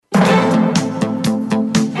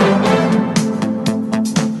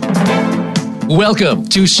Welcome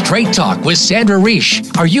to Straight Talk with Sandra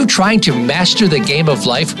Reish. Are you trying to master the game of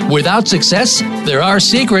life without success? There are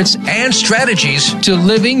secrets and strategies to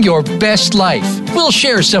living your best life. We'll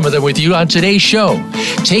share some of them with you on today's show.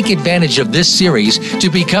 Take advantage of this series to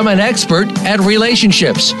become an expert at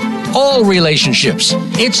relationships. All relationships.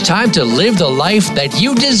 It's time to live the life that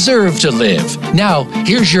you deserve to live. Now,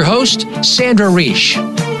 here's your host, Sandra Reish.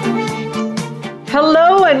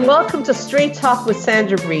 Hello and welcome to Straight Talk with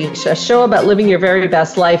Sandra Reish, a show about living your very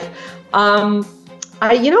best life. I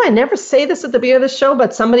never say this at the beginning of the show,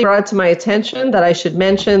 but somebody brought it to my attention that I should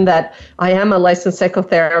mention that I am a licensed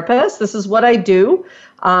psychotherapist. This is what I do.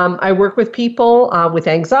 I work with people with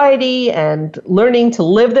anxiety and learning to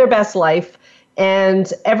live their best life.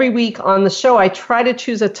 And every week on the show, I try to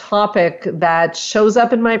choose a topic that shows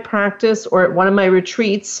up in my practice or at one of my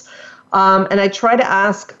retreats. And I try to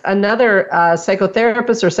ask another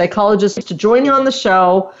psychotherapist or psychologist to join me on the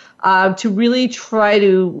show to really try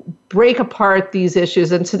to break apart these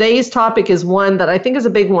issues. And today's topic is one that I think is a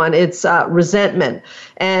big one. It's resentment.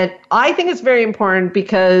 And I think it's very important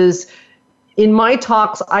because in my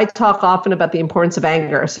talks, I talk often about the importance of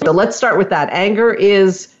anger. So let's start with that. Anger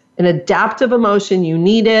is an adaptive emotion. You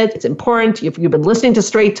need it. It's important. If you've been listening to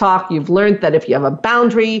Straight Talk, you've learned that if you have a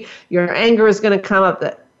boundary, your anger is going to come up.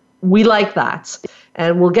 We like that.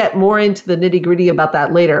 And we'll get more into the nitty-gritty about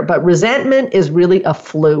that later. But resentment is really a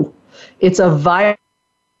flu. It's a virus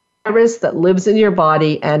that lives in your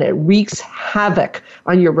body, and it wreaks havoc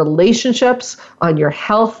on your relationships, on your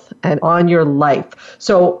health, and on your life.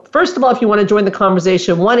 So first of all, if you want to join the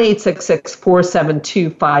conversation,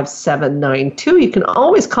 1-866-472-5792. You can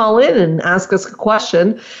always call in and ask us a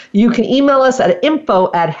question. You can email us at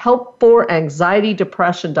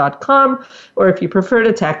info@helpforanxietydepression.com, or if you prefer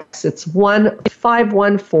to text, it's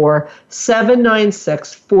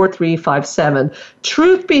 1-514-796-4357.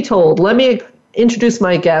 Truth be told, let me introduce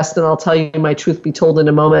my guest, and I'll tell you my truth be told in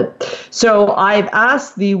a moment. So I've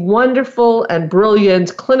asked the wonderful and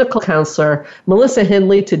brilliant clinical counselor, Melissa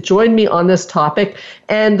Hindley, to join me on this topic.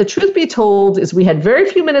 And the truth be told is we had very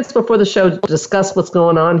few minutes before the show to discuss what's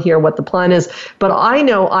going on here, what the plan is. But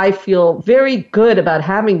I feel very good about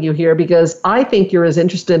having you here because I think you're as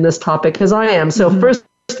interested in this topic as I am. So first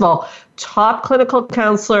of all, top clinical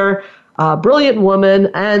counselor, brilliant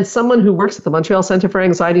woman, and someone who works at the Montreal Center for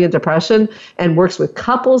Anxiety and Depression and works with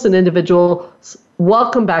couples and individuals.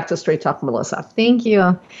 Welcome back to Straight Talk, Melissa. Thank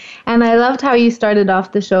you. And I loved how you started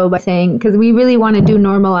off the show by saying, because we really want to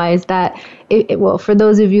normalize that. Well, for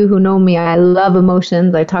those of you who know me, I love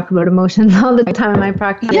emotions. I talk about emotions all the time in my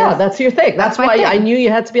practice. Yeah, that's your thing. That's why I knew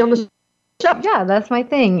you had to be on the show. Yeah, that's my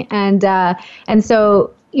thing. And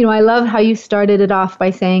so, I love how you started it off by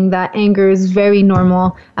saying that anger is very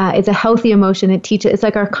normal. It's a healthy emotion. It's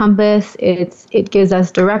like our compass. It gives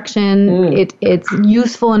us direction. It's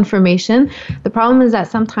useful information. The problem is that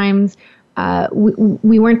sometimes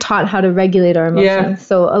we weren't taught how to regulate our emotions. Yeah.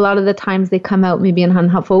 So a lot of the times they come out maybe in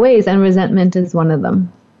unhelpful ways, and resentment is one of them.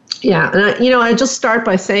 Yeah. And I just start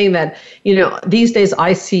by saying that, these days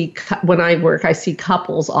when I work, I see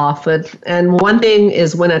couples often. And one thing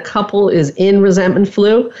is when a couple is in resentment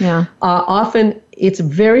flu, often it's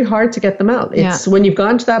very hard to get them out. It's when you've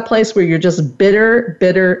gone to that place where you're just bitter,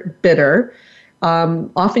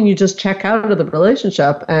 often you just check out of the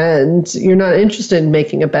relationship and you're not interested in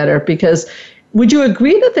making it better. Because would you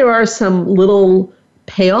agree that there are some little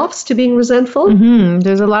payoffs to being resentful?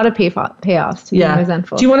 There's a lot of payoffs to being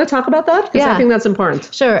resentful. Do you want to talk about that? Because I think that's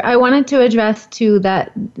important. Sure. I wanted to address too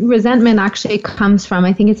that resentment actually comes from,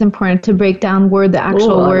 I think it's important to break down where the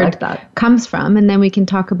actual word comes from, and then we can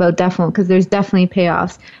talk about because there's definitely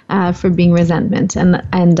payoffs for being resentment,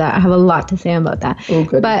 and I have a lot to say about that. Oh,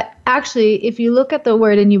 good. But actually, if you look at the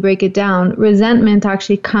word and you break it down, resentment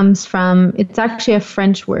actually comes from, it's actually a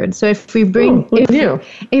French word. So if we break it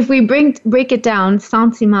down,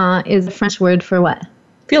 sentiment is a French word for what?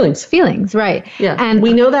 Feelings, right. Yeah, and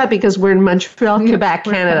we know that because we're in Montreal, Quebec,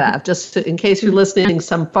 Canada, just in case you're listening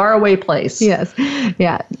some faraway place. Yes,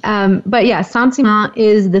 yeah. But sentiment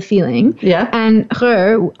is the feeling. Yeah. And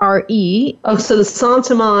R-E. Oh, so the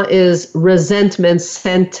sentiment is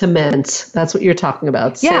sentiment. That's what you're talking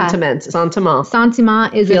about. Yeah. Sentiment.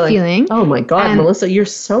 Sentiment is a feeling. Oh my God, Melissa, you're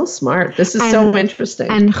so smart. This is so interesting.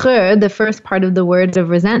 And the first part of the word of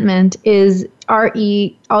resentment is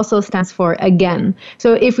R-E also stands for again.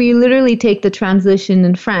 So if we literally take the translation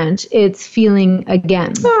in French, it's feeling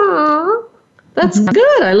again. Aww, that's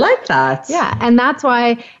good. I like that. Yeah, and that's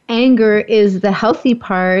why anger is the healthy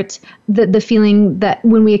part, the feeling that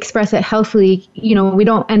when we express it healthily, we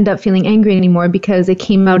don't end up feeling angry anymore because it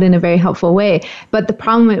came out in a very helpful way. But the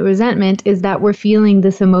problem with resentment is that we're feeling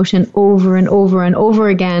this emotion over and over and over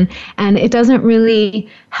again, and it doesn't really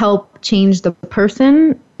help change the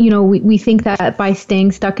person. We think that by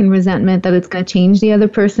staying stuck in resentment that it's going to change the other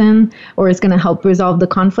person or it's going to help resolve the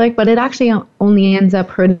conflict, but it actually only ends up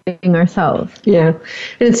hurting ourselves. Yeah. And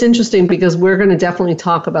it's interesting because we're going to definitely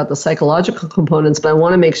talk about the psychological components, but I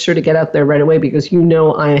want to make sure to get out there right away because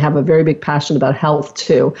I have a very big passion about health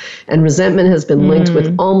too. And resentment has been linked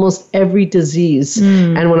with almost every disease.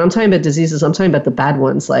 And when I'm talking about diseases, I'm talking about the bad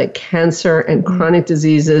ones like cancer and chronic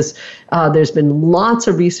diseases. There's been lots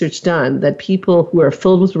of research done that people who are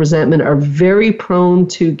filled with resentment are very prone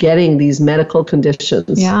to getting these medical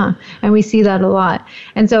conditions. Yeah, and we see that a lot.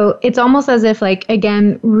 And so it's almost as if, like,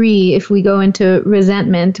 again, if we go into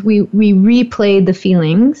resentment, we replay the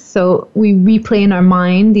feelings. So we replay in our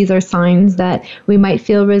mind. These are signs that we might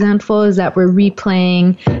feel resentful, is that we're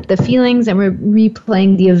replaying the feelings and we're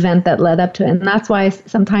replaying the event that led up to it. And that's why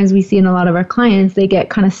sometimes we see in a lot of our clients, they get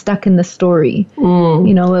kind of stuck in the story, and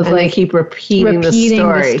they keep repeating the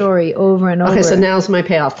story over and over. Okay, so now's my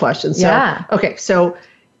payoff question. So, yeah. Okay, so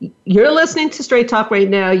you're listening to Straight Talk right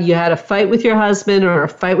now. You had a fight with your husband or a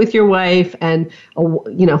fight with your wife, and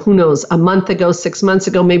who knows, a month ago, 6 months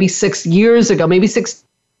ago, maybe 6 years ago, maybe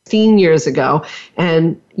 16 years ago,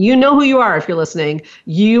 and you know who you are if you're listening.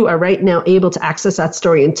 You are right now able to access that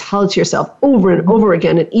story and tell it to yourself over and over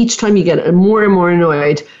again, and each time you get more and more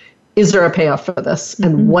annoyed. Is there a payoff for this?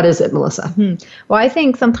 And what is it, Melissa? Well, I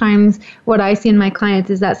think sometimes what I see in my clients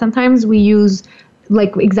is that sometimes we use,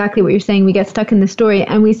 like exactly what you're saying, we get stuck in the story,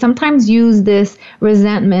 and we sometimes use this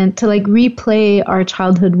resentment to like replay our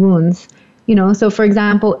childhood wounds. So for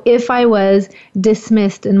example, if I was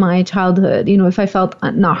dismissed in my childhood, if I felt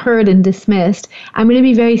not heard and dismissed, I'm going to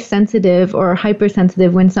be very sensitive or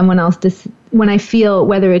hypersensitive when someone else, when I feel,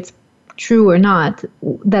 whether it's true or not,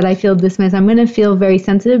 that I feel dismissed, I'm going to feel very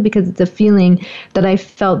sensitive because it's a feeling that I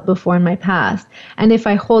felt before in my past. And if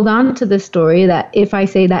I hold on to the story that if I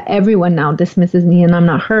say that everyone now dismisses me and I'm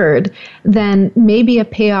not heard, then maybe a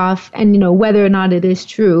payoff, and whether or not it is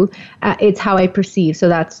true, it's how I perceive. So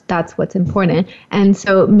that's what's important. And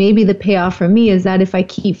so maybe the payoff for me is that if I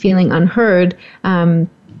keep feeling unheard, then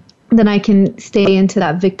I can stay into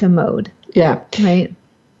that victim mode. Yeah. Right.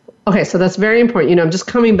 Okay, so that's very important. I'm just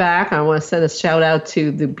coming back. I want to send a shout out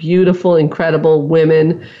to the beautiful, incredible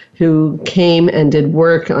women who came and did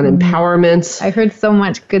work on empowerment. I heard so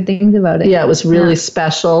much good things about it. Yeah, it was really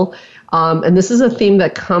special. And this is a theme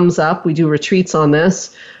that comes up. We do retreats on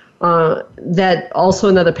this. That also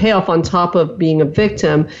another payoff on top of being a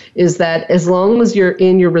victim is that as long as you're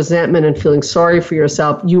in your resentment and feeling sorry for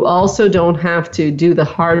yourself, you also don't have to do the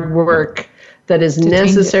hard work that is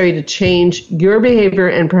necessary to change your behavior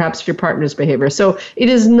and perhaps your partner's behavior. So it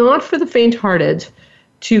is not for the faint-hearted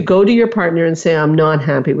to go to your partner and say, I'm not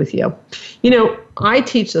happy with you. I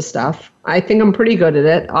teach this stuff. I think I'm pretty good at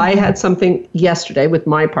it. I had something yesterday with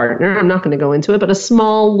my partner. I'm not going to go into it, but a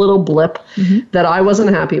small little blip that I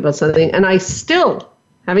wasn't happy about something. And I still,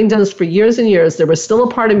 having done this for years and years, there was still a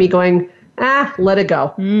part of me going, let it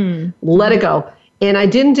go. Let it go. And I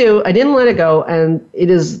didn't let it go. And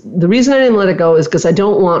the reason I didn't let it go is because I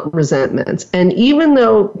don't want resentment. And even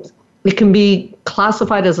though it can be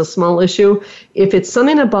classified as a small issue, if it's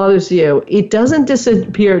something that bothers you, it doesn't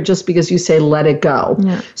disappear just because you say, let it go.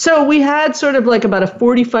 Yeah. So we had sort of like about a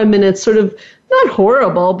 45-minute sort of, not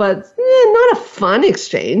horrible, but not a fun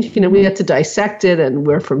exchange. We had to dissect it, and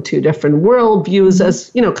we're from two different worldviews, as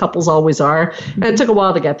couples always are. And it took a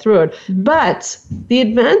while to get through it. But the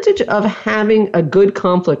advantage of having a good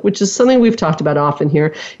conflict, which is something we've talked about often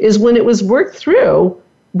here, is when it was worked through,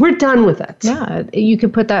 we're done with it. Yeah, you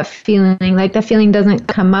could put that feeling, like that feeling doesn't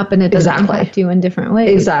come up and it doesn't impact you in different ways.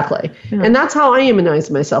 Exactly. Yeah. And that's how I immunize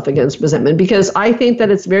myself against resentment, because I think that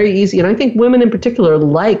it's very easy. And I think women in particular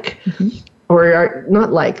or are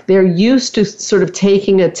not like, they're used to sort of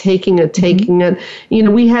taking it.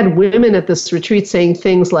 We had women at this retreat saying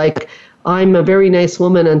things like, I'm a very nice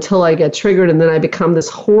woman until I get triggered, and then I become this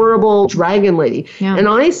horrible dragon lady. Yeah. And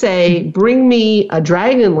I say, bring me a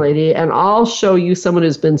dragon lady, and I'll show you someone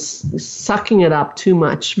who's been sucking it up too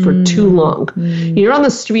much for too long. You're on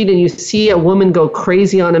the street and you see a woman go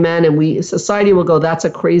crazy on a man, and society will go, that's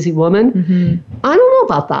a crazy woman. I don't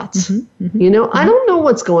know about that. I don't know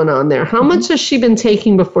what's going on there. How much has she been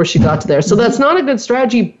taking before she got to there? So that's not a good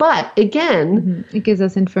strategy. But again, it gives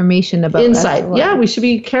us information about insight. Yeah, we should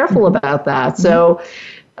be careful about that. So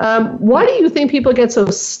why do you think people get so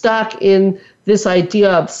stuck in this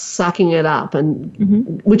idea of sucking it up,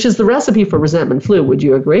 and which is the recipe for resentment flu. Would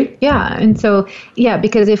you agree? Yeah. And so,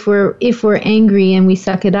 because if we're angry and we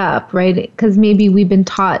suck it up, right? Because maybe we've been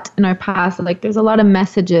taught in our past, like there's a lot of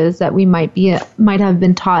messages that we might have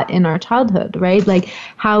been taught in our childhood, right? Like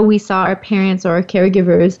how we saw our parents or our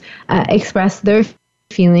caregivers express their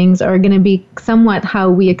feelings are going to be somewhat how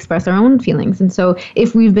we express our own feelings. And so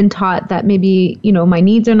if we've been taught that maybe, my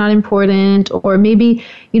needs are not important, or maybe,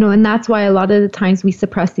 and that's why a lot of the times we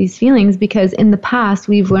suppress these feelings, because in the past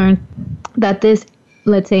we've learned that this,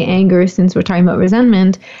 let's say anger, since we're talking about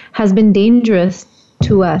resentment, has been dangerous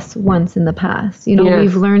to us once in the past.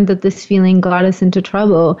 We've learned that this feeling got us into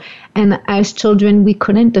trouble, and as children we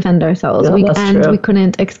couldn't defend ourselves, we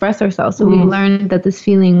couldn't express ourselves, so we learned that this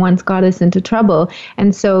feeling once got us into trouble.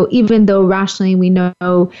 And so even though rationally we know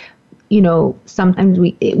sometimes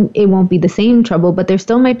it won't be the same trouble, but there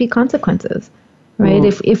still might be consequences, right?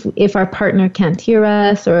 If our partner can't hear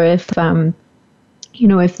us, or if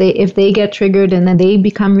if they get triggered and then they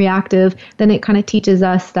become reactive, then it kind of teaches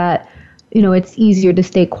us that it's easier to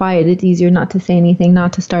stay quiet. It's easier not to say anything,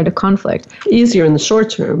 not to start a conflict. Easier in the short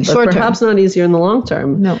term, but perhaps not easier in the long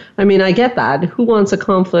term. No. I mean, I get that. Who wants a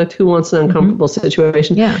conflict? Who wants an uncomfortable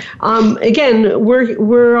situation? Yeah. Again,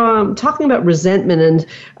 we're talking about resentment, and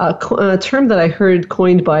a term that I heard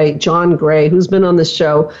coined by John Gray, who's been on this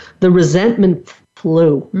show, the resentment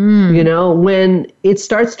flu. When it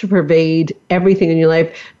starts to pervade everything in your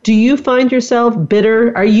life. Do you find yourself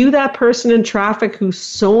bitter? Are you that person in traffic who's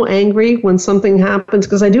so angry when something happens?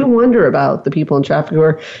 Because I do wonder about the people in traffic who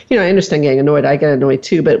are, I understand getting annoyed. I get annoyed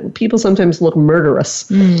too, but people sometimes look murderous.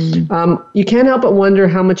 You can't help but wonder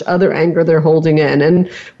how much other anger they're holding in. And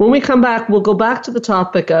when we come back, we'll go back to the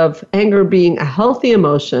topic of anger being a healthy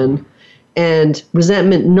emotion and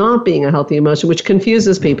resentment not being a healthy emotion, which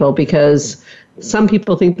confuses people because some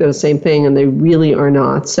people think they're the same thing and they really are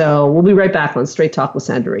not. So we'll be right back on Straight Talk with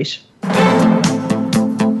Sandra Reish.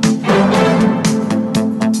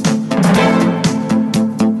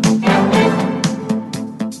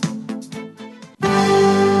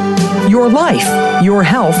 Your life, your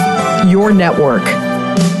health, your network.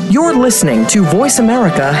 You're listening to Voice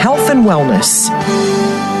America Health and Wellness.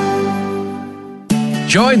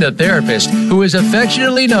 Join the therapist who is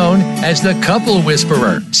affectionately known as the Couple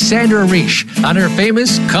Whisperer, Sandra Reish, on her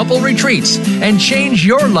famous couple retreats, and change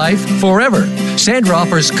your life forever. Sandra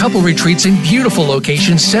offers couple retreats in beautiful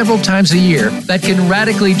locations several times a year that can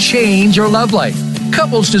radically change your love life.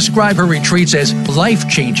 Couples describe her retreats as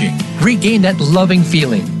life-changing. Regain that loving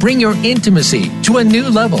feeling, bring your intimacy to a new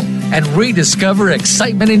level, and rediscover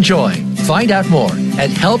excitement and joy. Find out more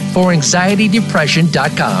at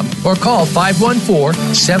helpforanxietydepression.com or call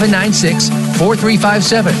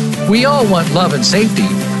 514-796-4357. We all want love and safety.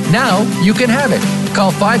 Now you can have it.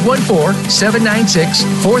 Call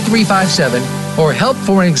 514-796-4357 or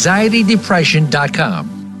helpforanxietydepression.com.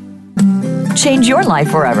 Change your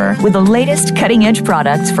life forever with the latest cutting-edge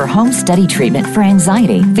products for home study treatment for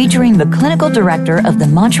anxiety, featuring the clinical director of the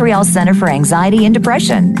Montreal Center for Anxiety and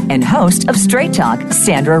Depression and host of Straight Talk,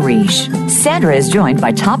 Sandra Reish. Sandra is joined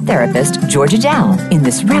by top therapist Georgia Dow in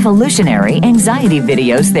this revolutionary anxiety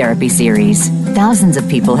videos therapy series. Thousands of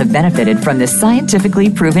people have benefited from this scientifically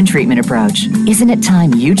proven treatment approach. Isn't it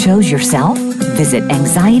time you chose yourself? Visit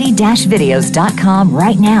anxiety-videos.com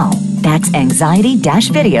right now. That's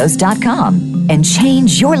anxiety-videos.com and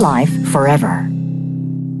change your life forever.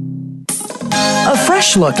 A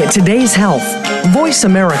fresh look at today's health. Voice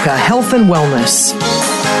America Health and Wellness.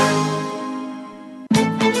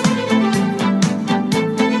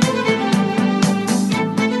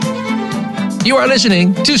 You are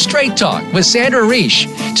listening to Straight Talk with Sandra Reish.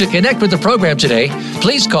 To connect with the program today,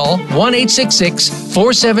 please call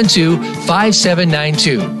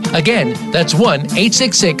 1-866-472-5792. Again, that's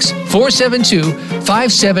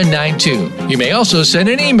 1-866-472-5792. You may also send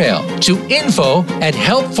an email to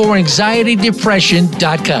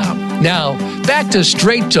info@helpforanxietydepression.com. Now, back to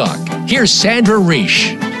Straight Talk. Here's Sandra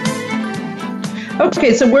Reish.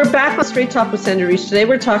 Okay, so we're back on Straight Talk with Sandra Reish. Today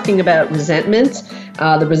we're talking about resentment,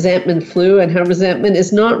 the resentment flu, and how resentment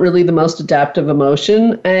is not really the most adaptive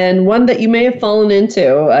emotion, and one that you may have fallen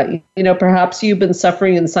into. Perhaps you've been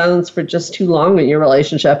suffering in silence for just too long in your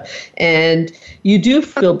relationship, and you do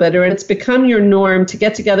feel bitter, and it's become your norm to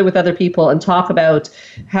get together with other people and talk about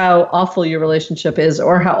how awful your relationship is,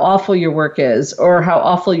 or how awful your work is, or how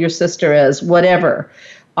awful your sister is, whatever.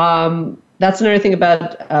 That's another thing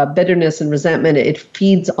about bitterness and resentment. It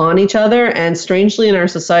feeds on each other, and strangely in our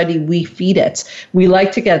society, we feed it. We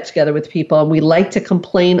like to get together with people, and we like to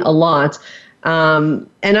complain a lot.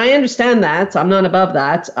 And I understand that. I'm not above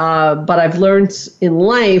that. But I've learned in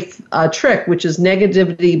life a trick, which is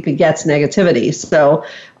negativity begets negativity. So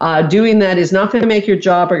doing that is not going to make your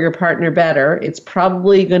job or your partner better. It's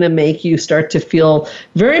probably going to make you start to feel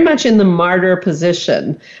very much in the martyr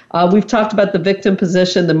position. We've talked about the victim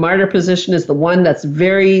position. The martyr position is the one that's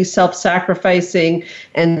very self-sacrificing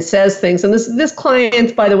and says things. And this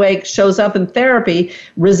client, by the way, shows up in therapy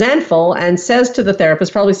resentful and says to the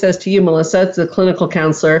therapist, probably says to you, Melissa, it's a clinical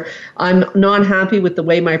counselor, I'm not happy with the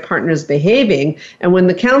way my partner is behaving. And when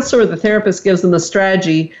the counselor or the therapist gives them the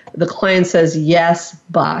strategy, the client says, yes,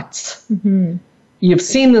 but. Mm-hmm. You've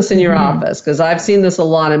seen this in your office, because I've seen this a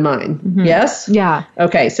lot in mine. Mm-hmm. Yes? Yeah.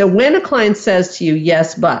 Okay, so when a client says to you,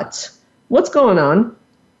 yes, but, what's going on?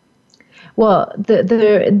 Well,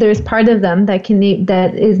 there's part of them that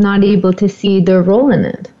is not able to see their role in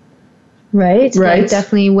it, right? Right. Like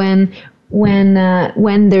definitely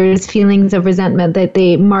when there's feelings of resentment, that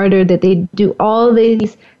they martyr, that they do all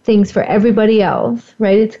these things for everybody else,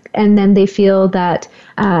 right? And then they feel that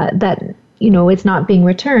it's not being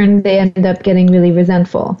returned, they end up getting really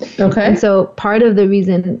resentful. Okay. And so part of the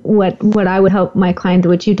reason what I would help my clients,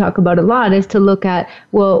 which you talk about a lot, is to look at,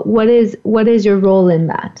 well, what is your role in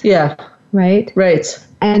that? Yeah. Right? Right.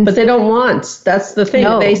 But they don't want. That's the thing.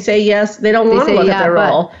 No. They say yes. They don't want to look at their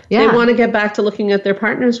role. Yeah. They want to get back to looking at their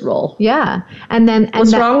partner's role. Yeah.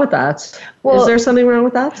 What's wrong with that? Well, is there something wrong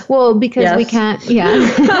with that? Well, because yes. we can't.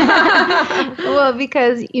 Yeah. Well,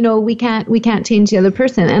 because we can't change the other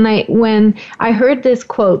person. And when I heard this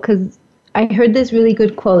quote, because I heard this really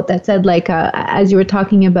good quote that said, like, as you were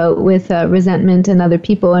talking about with resentment and other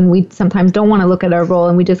people, and we sometimes don't want to look at our role,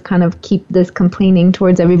 and we just kind of keep this complaining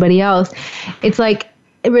towards everybody else. It's like,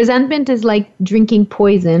 resentment is like drinking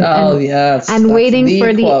poison. And waiting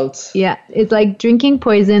for quote. It's like drinking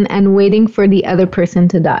poison and waiting for the other person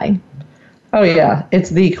to die. Oh, yeah. It's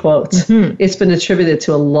the quote. Mm-hmm. It's been attributed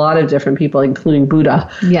to a lot of different people, including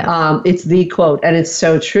Buddha. Yeah. It's the quote. And it's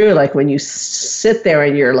so true. Like when you sit there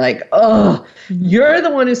and you're like, oh, you're the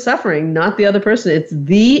one who's suffering, not the other person. It's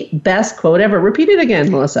the best quote ever. Repeat it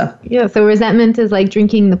again, Melissa. Yeah. So resentment is like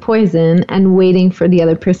drinking the poison and waiting for the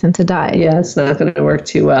other person to die. Yeah. It's not going to work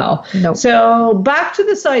too well. Nope. So back to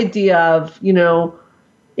this idea of,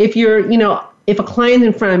 if a client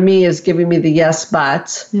in front of me is giving me the yes,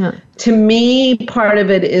 but, to me, part of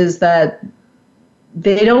it is that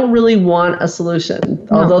they don't really want a solution.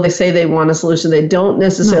 No. Although they say they want a solution, they don't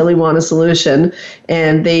necessarily want a solution,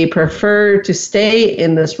 and they prefer to stay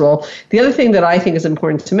in this role. The other thing that I think is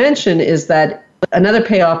important to mention is that another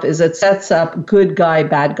payoff is it sets up good guy,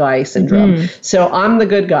 bad guy syndrome. Mm-hmm. So I'm the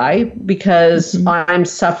good guy because I'm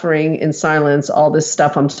suffering in silence, all this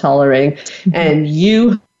stuff I'm tolerating, and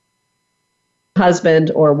you, husband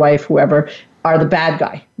or wife, whoever, are the bad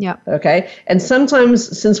guy. Yeah. Okay. And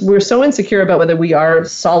sometimes, since we're so insecure about whether we are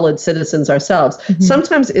solid citizens ourselves,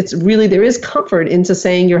 sometimes it's really, there is comfort into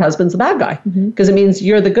saying your husband's the bad guy, because it means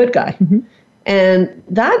you're the good guy. And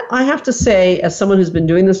that, I have to say, as someone who's been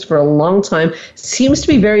doing this for a long time, seems to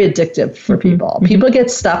be very addictive for people. People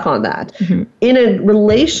get stuck on that. In a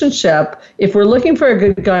relationship, if we're looking for a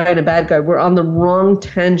good guy and a bad guy, we're on the wrong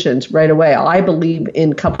tangent right away. I believe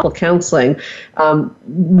in couple counseling.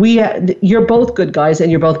 You're both good guys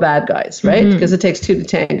and you're both bad guys, right? Because it takes two to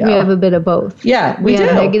tango. We have a bit of both. Yeah, we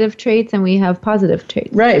have negative traits and we have positive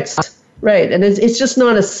traits. Right. And it's just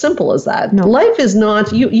not as simple as that. No. Life is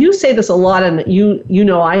not, you say this a lot, and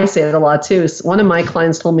I say it a lot too. One of my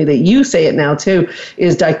clients told me that you say it now too,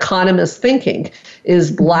 is dichotomous thinking,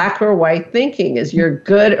 is black or white thinking, is you're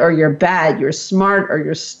good or you're bad, you're smart or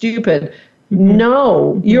you're stupid.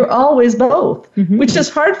 No, you're always both, which is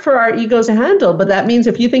hard for our egos to handle. But that means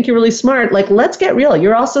if you think you're really smart, like, let's get real.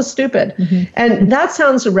 You're also stupid. And that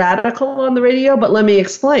sounds radical on the radio, but let me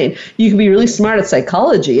explain. You can be really smart at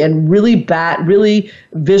psychology and really bad, really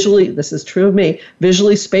visually, this is true of me,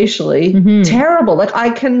 visually, spatially, terrible. Like, I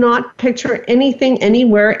cannot picture anything,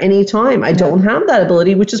 anywhere, anytime. I don't have that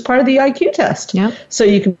ability, which is part of the IQ test. Yep. So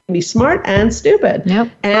you can be smart and stupid.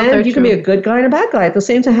 Yep. And you can be a good guy and a bad guy at the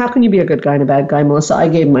same time. How can you be a good guy and a bad guy, Melissa? I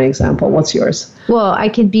gave my example. What's yours? Well, I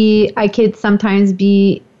could sometimes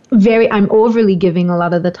be I'm overly giving a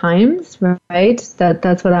lot of the times, right?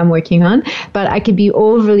 That's what I'm working on. But I could be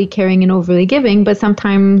overly caring and overly giving, but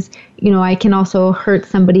sometimes, I can also hurt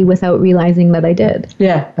somebody without realizing that I did.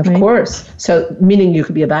 Yeah, of course. So meaning you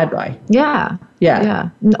could be a bad guy. Yeah.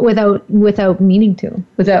 Without meaning to.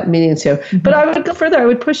 Without meaning to. But I would go further. I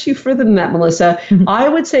would push you further than that, Melissa. I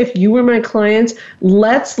would say, if you were my client,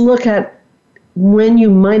 let's look at when you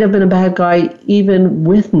might have been a bad guy even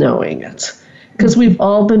with knowing it. because we've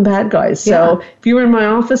all been bad guys. So if you were in my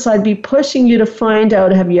office, I'd be pushing you to find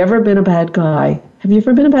out, have you ever been a bad guy? Have you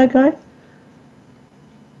ever been a bad guy?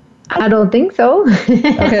 I don't think so. Okay,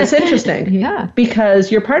 that's interesting. Yeah. Because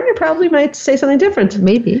your partner probably might say something different.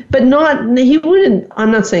 Maybe. But he wouldn't, I'm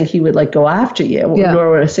not saying he would like go after you,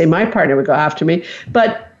 nor would I say my partner would go after me.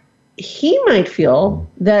 But he might feel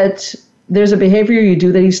that there's a behavior you do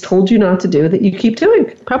that he's told you not to do that you keep doing.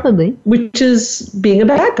 Probably. Which is being a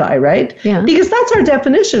bad guy, right? Yeah. Because that's our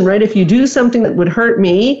definition, right? If you do something that would hurt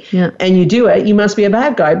me and you do it, you must be a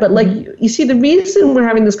bad guy. But like, you see, the reason we're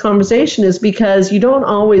having this conversation is because you don't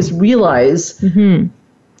always realize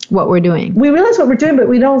what we're doing. We realize what we're doing, but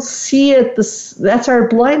we don't see it. That's our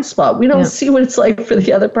blind spot. We don't see what it's like for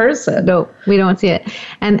the other person. No, we don't see it.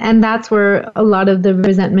 And that's where a lot of the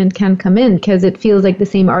resentment can come in, because it feels like the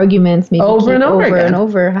same arguments maybe over and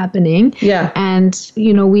over happening. Yeah. And,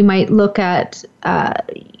 we might look at, and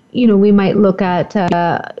then we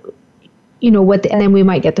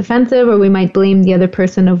might get defensive, or we might blame the other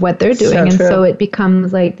person of what they're doing. So it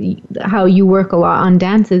becomes like how you work a lot on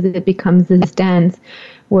dances. It becomes this dance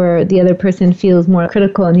where the other person feels more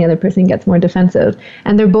critical and the other person gets more defensive.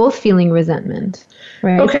 And they're both feeling resentment,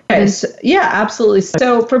 right? Okay. Yeah, absolutely.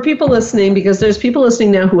 So for people listening, because there's people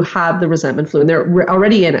listening now who have the resentment flu and they're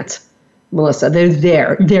already in it, Melissa. They're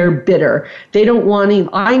there. They're bitter. They don't want to.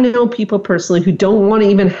 I know people personally who don't want to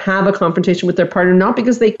even have a confrontation with their partner, not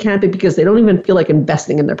because they can't, but because they don't even feel like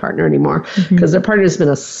investing in their partner anymore, because their partner has been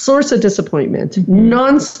a source of disappointment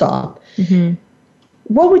nonstop.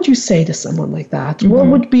 What would you say to someone like that? What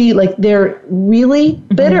would be like, they're really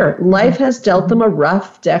bitter. Life has dealt them a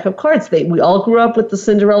rough deck of cards. We all grew up with the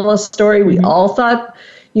Cinderella story. We all thought,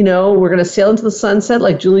 we're going to sail into the sunset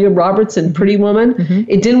like Julia Roberts in Pretty Woman.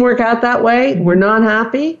 It didn't work out that way. We're not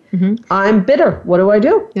happy. I'm bitter. What do I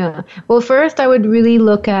do? Yeah. Well, first, I would really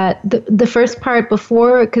look at the first part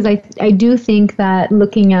before, because I do think that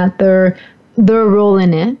looking at their role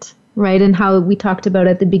in it, right, and how we talked about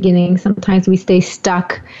at the beginning, sometimes we stay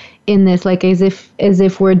stuck in this, like as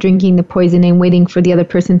if we're drinking the poison and waiting for the other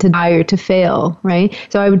person to die or to fail, right?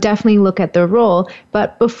 So I would definitely look at their role.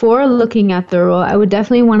 But before looking at their role, I would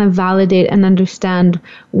definitely want to validate and understand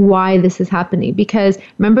why this is happening. Because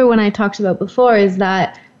remember when I talked about before is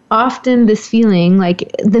that often this feeling,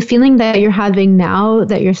 like the feeling that you're having now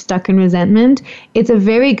that you're stuck in resentment, it's a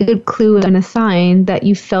very good clue and a sign that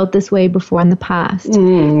you felt this way before in the past.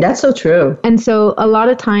 That's so true. And so a lot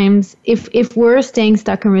of times, if we're staying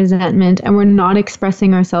stuck in resentment and we're not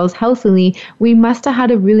expressing ourselves healthily, we must have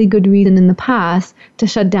had a really good reason in the past to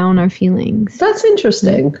shut down our feelings. That's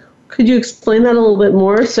interesting. Could you explain that a little bit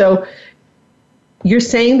more? So you're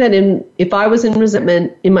saying that if I was in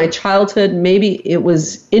resentment in my childhood, maybe it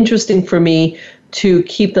was interesting for me to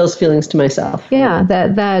keep those feelings to myself. Yeah,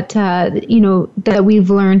 that we've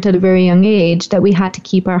learned at a very young age that we had to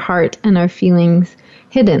keep our heart and our feelings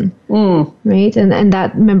hidden, right? And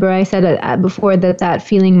that, remember I said before that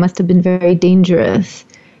feeling must have been very dangerous.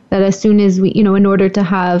 That as soon as we, in order to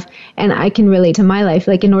have, and I can relate to my life,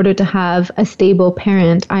 like in order to have a stable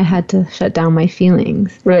parent, I had to shut down my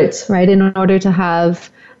feelings. Right. In order to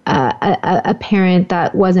have a parent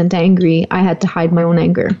that wasn't angry, I had to hide my own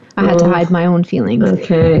anger. I had to hide my own feelings.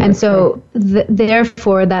 Okay. And so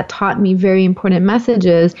therefore that taught me very important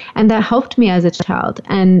messages, and that helped me as a child.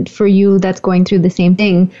 And for you that's going through the same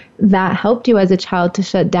thing, that helped you as a child to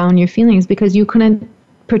shut down your feelings, because you couldn't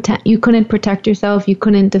protect yourself. You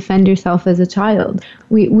couldn't defend yourself as a child.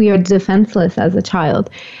 We are defenseless as a child,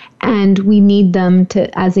 and we need them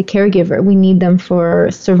as a caregiver. We need them for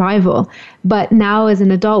survival. But now as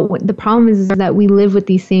an adult, the problem is that we live with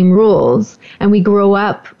these same rules, and we grow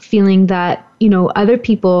up feeling that, other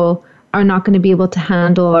people are not going to be able to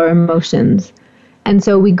handle our emotions. And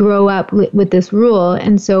so we grow up with this rule.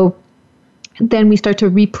 And so then we start to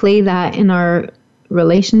replay that in our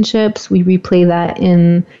relationships. We replay that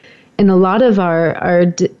in a lot of our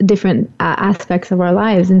different aspects of our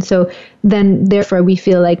lives. And so then therefore we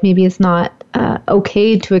feel like maybe it's not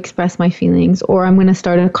okay to express my feelings, or I'm going to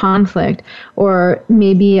start a conflict, or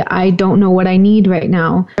maybe I don't know what I need right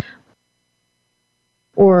now,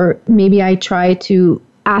 or maybe I try to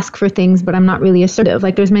ask for things but I'm not really assertive.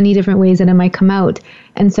 Like there's many different ways that it might come out.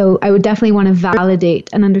 And so I would definitely want to validate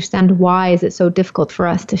and understand why is it so difficult for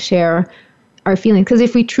us to share our feelings. Because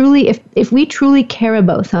if we truly care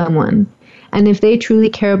about someone, and if they truly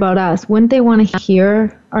care about us, wouldn't they want to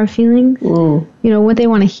hear our feelings? Wouldn't they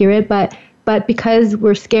want to hear it? But because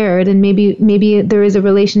we're scared, and maybe there is a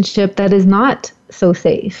relationship that is not so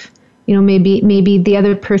safe. Maybe the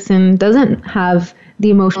other person doesn't have the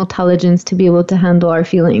emotional intelligence to be able to handle our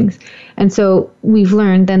feelings. And so we've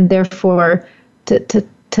learned, and therefore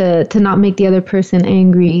to not make the other person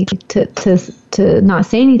angry, to not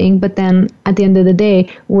say anything, but then at the end of the day,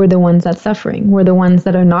 we're the ones that's suffering. We're the ones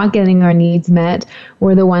that are not getting our needs met.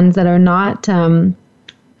 We're the ones that are not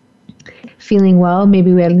feeling well.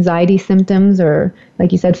 Maybe we have anxiety symptoms, or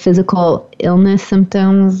like you said, physical illness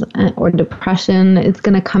symptoms, or depression. It's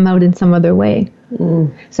going to come out in some other way.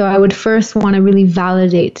 So I would first want to really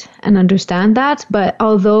validate and understand that. But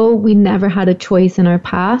although we never had a choice in our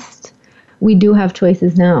past, we do have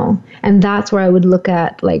choices now. And that's where I would look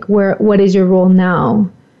at, like, what is your role now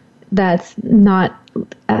that's not,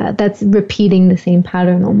 that's repeating the same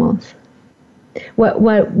pattern almost.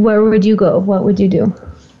 Where would you go? What would you do?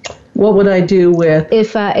 What would I do with?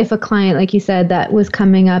 If a client, like you said, that was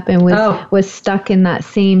coming up and was stuck in that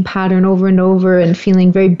same pattern over and over and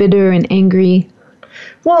feeling very bitter and angry.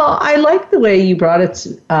 Well, I like the way you brought it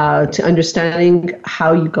to understanding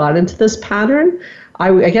how you got into this pattern.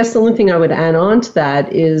 I guess the only thing I would add on to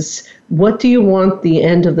that is, what do you want the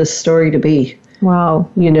end of this story to be? Wow.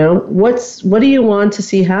 You know, what do you want to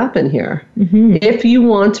see happen here? Mm-hmm. If you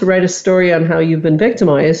want to write a story on how you've been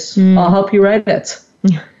victimized, I'll help you write it.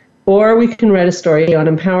 Or we can write a story on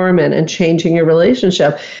empowerment and changing your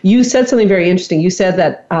relationship. You said something very interesting. You said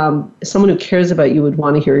that someone who cares about you would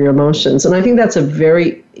want to hear your emotions. And I think that's a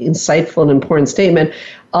very insightful and important statement.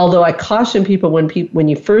 Although I caution people, when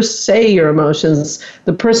you first say your emotions,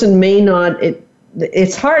 the person may not,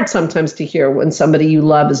 it's hard sometimes to hear when somebody you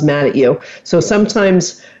love is mad at you. So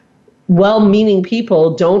sometimes well-meaning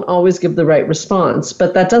people don't always give the right response,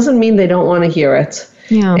 but that doesn't mean they don't want to hear it.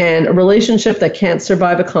 Yeah. And a relationship that can't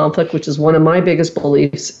survive a conflict, which is one of my biggest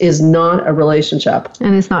beliefs, is not a relationship.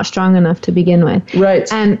 And it's not strong enough to begin with.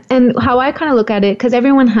 Right. And how I kind of look at it, because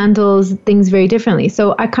everyone handles things very differently.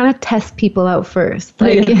 So I kind of test people out first.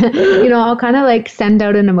 Like, I'll kind of like send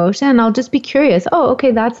out an emotion and I'll just be curious. Oh,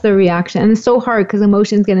 okay, that's the reaction. And it's so hard because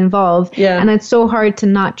emotions get involved. Yeah. And it's so hard to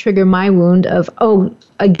not trigger my wound of, oh,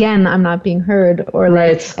 again, I'm not being heard, or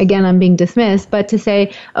like, again, I'm being dismissed. But to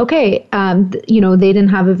say, okay, they didn't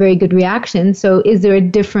have a very good reaction. So is there a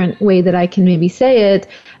different way that I can maybe say it,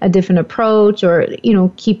 a different approach, or,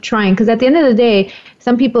 keep trying? Because at the end of the day,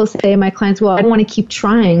 some people say, my clients, well, I don't want to keep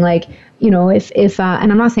trying. Like, if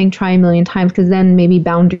and I'm not saying try a million times, because then maybe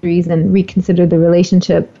boundaries and reconsider the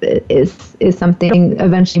relationship is something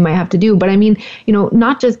eventually you might have to do. But I mean,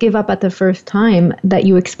 not just give up at the first time that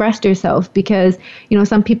you expressed yourself, because,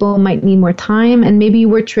 some people might need more time, and maybe you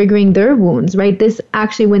were triggering their wounds, right? This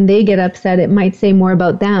actually, when they get upset, it might say more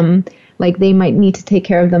about them. Like, they might need to take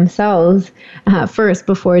care of themselves first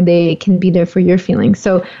before they can be there for your feelings.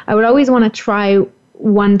 So I would always want to try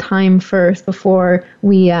one time first before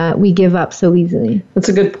we give up so easily. That's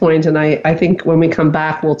a good point. And I think when we come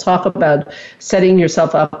back, we'll talk about setting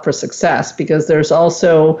yourself up for success, because there's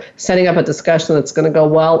also setting up a discussion that's going to go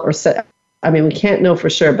well, we can't know for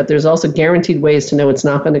sure, but there's also guaranteed ways to know it's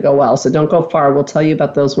not going to go well. So don't go far. We'll tell you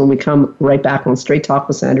about those when we come right back on Straight Talk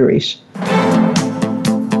with Sandra Reish.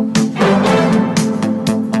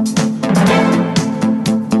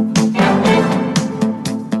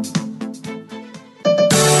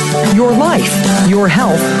 Your life, your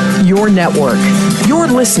health, your network. You're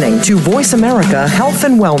listening to Voice America Health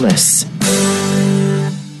and Wellness.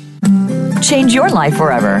 Change your life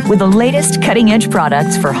forever with the latest cutting-edge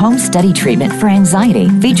products for home study treatment for anxiety,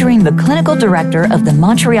 featuring the clinical director of the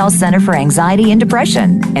Montreal Center for Anxiety and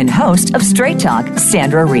Depression and host of Straight Talk,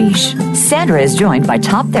 Sandra Reish. Sandra is joined by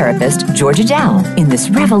top therapist Georgia Dow in this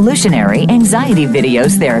revolutionary anxiety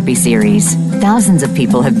videos therapy series. Thousands of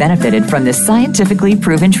people have benefited from this scientifically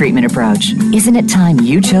proven treatment approach. Isn't it time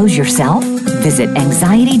you chose yourself? Visit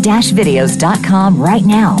anxiety-videos.com right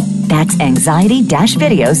now. That's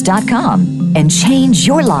anxiety-videos.com and change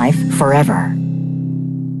your life forever.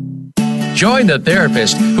 Join the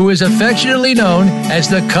therapist who is affectionately known as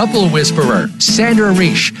the Couple Whisperer, Sandra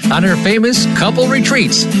Reish, on her famous couple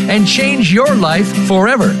retreats, and change your life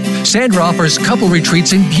forever. Sandra offers couple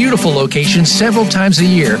retreats in beautiful locations several times a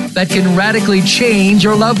year that can radically change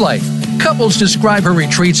your love life. Couples describe her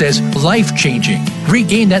retreats as life-changing.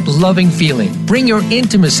 Regain that loving feeling, bring your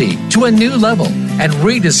intimacy to a new level, and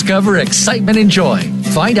rediscover excitement and joy.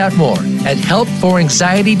 Find out more at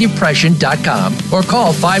helpforanxietydepression.com or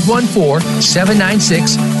call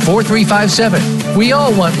 514-796-4357. We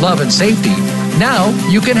all want love and safety. Now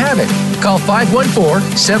you can have it. Call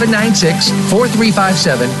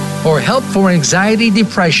 514-796-4357 or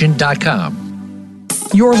helpforanxietydepression.com.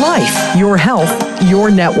 Your life, your health,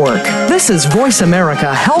 your network. This is Voice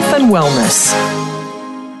America Health and Wellness.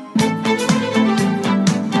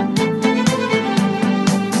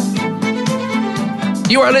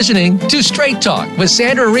 You are listening to Straight Talk with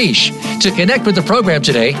Sandra Reish. To connect with the program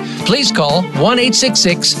today, please call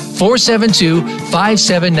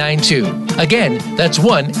 1-866-472-5792. Again, that's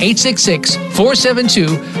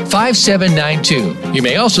 1-866-472-5792. You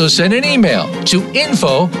may also send an email to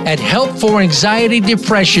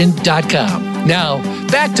info@helpforanxietydepression.com. Now,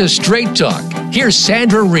 back to Straight Talk. Here's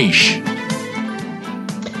Sandra Reish.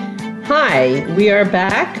 Hi, we are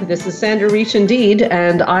back. This is Sandra Reish indeed,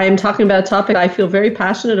 and I'm talking about a topic I feel very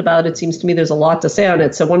passionate about. It seems to me there's a lot to say on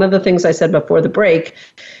it. So one of the things I said before the break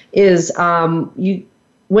is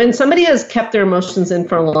when somebody has kept their emotions in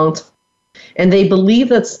for a long time and they believe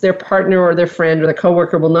that their partner or their friend or their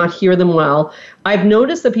coworker will not hear them well, I've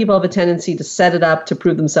noticed that people have a tendency to set it up to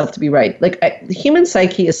prove themselves to be right. The human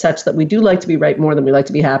psyche is such that we do like to be right more than we like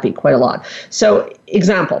to be happy quite a lot. So,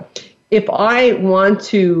 example. If I want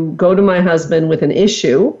to go to my husband with an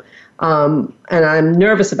issue, and I'm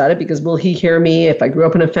nervous about it because will he hear me if I grew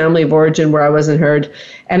up in a family of origin where I wasn't heard,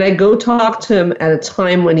 and I go talk to him at a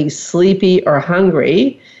time when he's sleepy or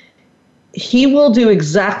hungry, he will do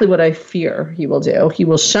exactly what I fear he will do. He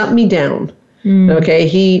will shut me down. Okay,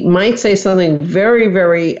 he might say something very,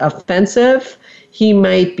 very offensive. He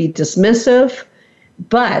might be dismissive,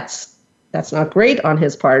 but that's not great on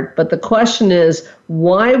his part. But the question is,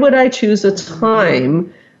 why would I choose a time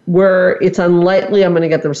where it's unlikely I'm going to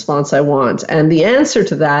get the response I want? And the answer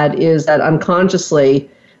to that is that unconsciously,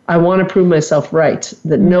 I want to prove myself right,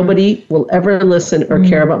 that nobody will ever listen or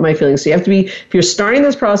care about my feelings. So you have to be, if you're starting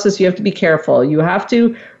this process, you have to be careful. You have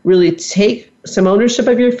to really take some ownership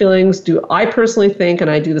of your feelings. I personally think, and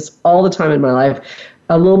I do this all the time in my life,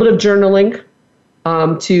 a little bit of journaling,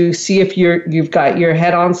 to see if you've got your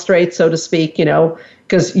head on straight, so to speak,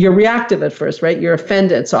 because you're reactive at first, right? You're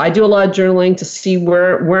offended. So I do a lot of journaling to see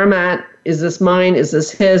where I'm at. Is this mine? Is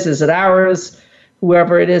this his? Is it ours?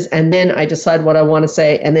 Whoever it is. And then I decide what I want to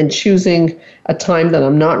say, and then choosing a time that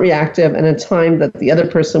I'm not reactive and a time that the other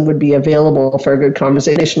person would be available for a good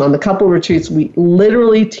conversation. On the couple retreats, we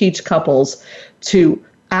literally teach couples to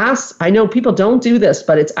ask. I know people don't do this,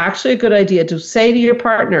 but it's actually a good idea to say to your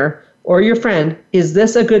partner or your friend, is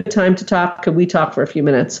this a good time to talk? Could we talk for a few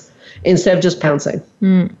minutes instead of just pouncing?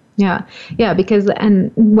 Yeah, because,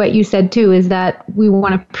 and what you said too, is that we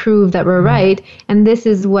want to prove that we're right. And this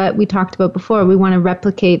is what we talked about before. We want to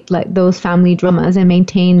replicate those family dramas and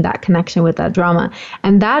maintain that connection with that drama.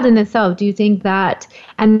 And that in itself, do you think that,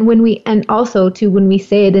 and when we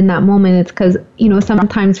say it in that moment, it's because,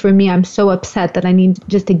 sometimes for me, I'm so upset that I need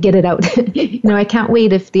just to get it out. I can't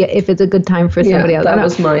wait if it's a good time for somebody else. That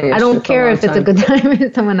was my issue. I don't care if it's a good time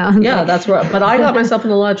for someone else. Yeah, that's right. But I got myself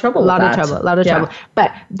in a lot of trouble. A lot of trouble.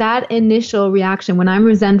 But that initial reaction, when I'm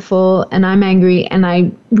resentful and I'm angry and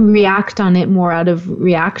I react on it more out of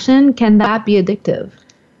reaction, can that be addictive?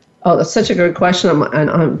 Oh, that's such a good question.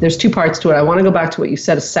 And there's two parts to it. I want to go back to what you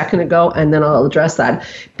said a second ago, and then I'll address that.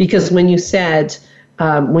 Because when you said,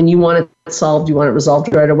 when you want it solved, you want it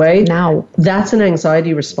resolved right away. Now, that's an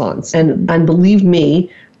anxiety response. And believe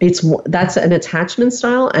me, that's an attachment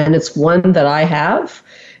style, and it's one that I have.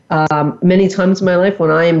 Many times in my life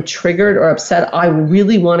when I am triggered or upset, I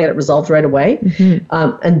really want to get it resolved right away.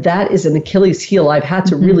 And that is an Achilles heel. I've had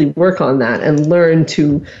to really work on that and learn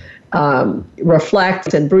to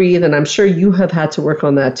reflect and breathe. And I'm sure you have had to work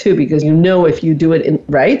on that too, because if you do it in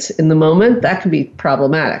the moment, that can be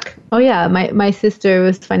problematic. Oh yeah, my sister,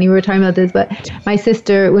 was funny, we were talking about this, but my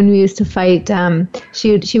sister, when we used to fight,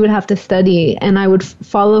 she would have to study, and I would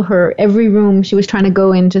follow her every room she was trying to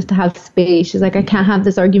go in just to have space. She's like, I can't have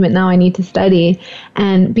this argument now, I need to study.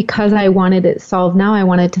 And because I wanted it solved now, I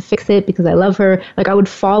wanted to fix it because I love her, I would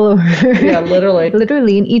follow her. Yeah, literally.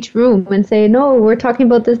 Literally in each room and say, no, we're talking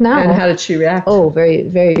about this now. And how did she react? Oh, very,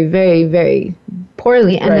 very, very, very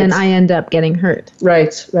poorly, and then I end up getting hurt.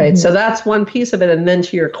 Right. So that's one piece of it. And then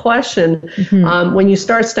to your question, when you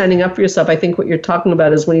start standing up for yourself, I think what you're talking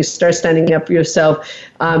about is when you start standing up for yourself,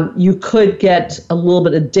 you could get a little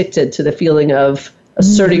bit addicted to the feeling of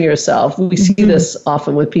asserting yourself. We see this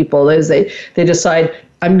often with people. They decide,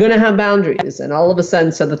 I'm going to have boundaries. And all of a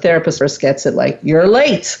sudden, so the therapist first gets it you're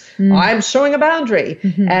late. I'm showing a boundary.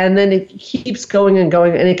 And then it keeps going and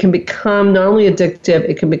going. And it can become not only addictive,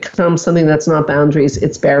 it can become something that's not boundaries,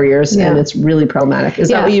 it's barriers. And it's really problematic. Is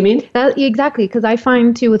that what you mean? Exactly. Because I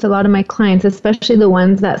find too with a lot of my clients, especially the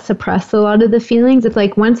ones that suppress a lot of the feelings, it's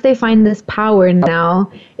once they find this power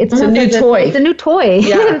now, it's a new toy. It's a new toy.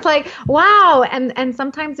 Yeah. It's wow. And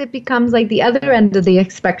sometimes it becomes the other end of the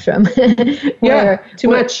spectrum. Where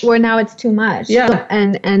now it's too much. Yeah.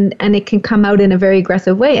 And it can come out in a very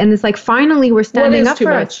aggressive way. And it's finally we're standing up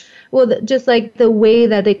for us. Well, just like the way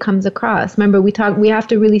that it comes across. Remember, we have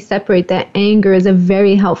to really separate that anger is a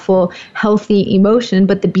very helpful, healthy emotion,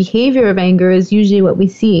 but the behavior of anger is usually what we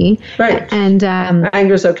see. Right. And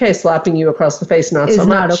anger is okay. Slapping you across the face, not so much. Is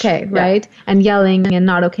not okay, right? And yelling and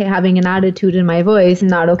not okay. Having an attitude in my voice,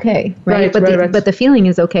 not okay, right? But the feeling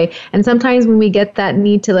is okay. And sometimes when we get that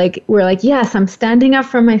need to we're like, yes, I'm standing up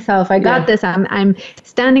for myself. I got this. I'm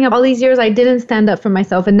standing up. All these years I didn't stand up for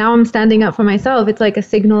myself, and now I'm standing up for myself. It's like a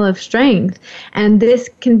signal of strength, and this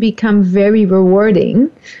can become very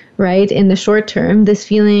rewarding, right? In the short term, this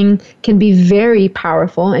feeling can be very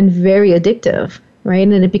powerful and very addictive, right?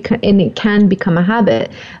 And it can become a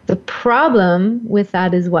habit. The problem with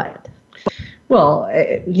that is what? Well,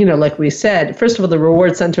 like we said, first of all, the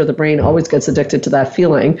reward center of the brain always gets addicted to that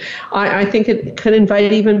feeling. I think it could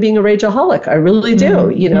invite even being a rageaholic. I really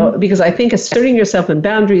do, because I think asserting yourself in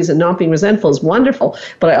boundaries and not being resentful is wonderful.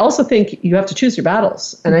 But I also think you have to choose your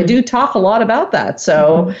battles. And I do talk a lot about that.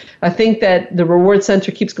 So I think that the reward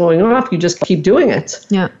center keeps going off. You just keep doing it.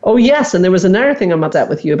 Yeah. Oh, yes. And there was another thing I'm upset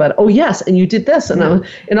with you about. Oh, yes. And you did this. And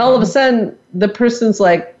all of a sudden, the person's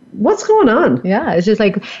like, what's going on? Yeah, it's just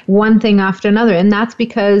like one thing after another. And that's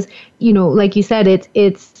because, like you said,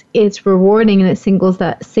 it's rewarding, and it signals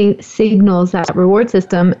that reward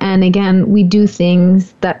system. And again, we do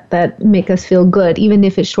things that make us feel good, even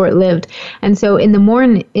if it's short-lived. And so in the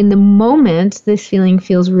moment, this feeling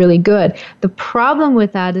feels really good. The problem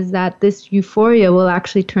with that is that this euphoria will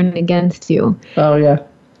actually turn against you. Oh, yeah.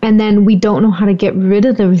 And then we don't know how to get rid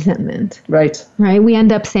of the resentment. Right. Right? We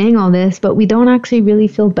end up saying all this, but we don't actually really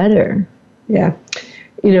feel better. Yeah.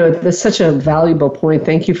 That's such a valuable point.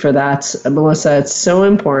 Thank you for that, Melissa. It's so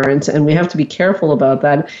important, and we have to be careful about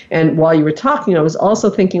that. And while you were talking, I was also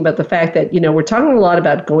thinking about the fact that, we're talking a lot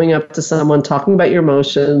about going up to someone, talking about your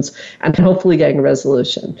emotions, and hopefully getting a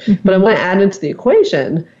resolution. Mm-hmm. But I want to add into the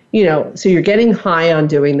equation, so you're getting high on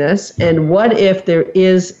doing this. And what if there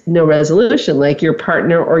is no resolution, like your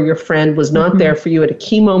partner or your friend was not there for you at a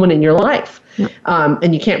key moment in your life? Yeah.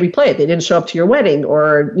 And you can't replay it. They didn't show up to your wedding,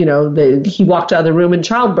 or, he walked out of the room in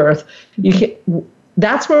childbirth. You can't.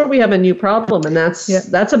 That's where we have a new problem. And that's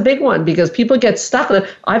a big one, because people get stuck.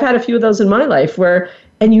 I've had a few of those in my life when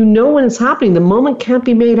it's happening, the moment can't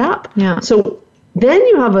be made up. Yeah. So then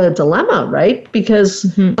you have a dilemma, right?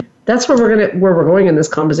 Because that's where we're going in this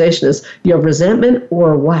conversation is you have resentment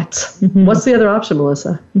or what? Mm-hmm. What's the other option,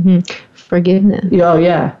 Melissa? Mm-hmm. Forgiveness. Oh,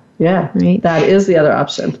 yeah. Yeah, right. That is the other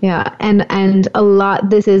option. Yeah, and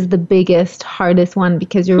this is the biggest, hardest one,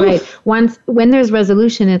 because you're right. When there's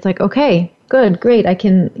resolution, it's like, okay, good, great. I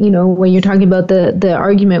can, when you're talking about the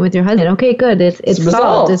argument with your husband, okay, good. It's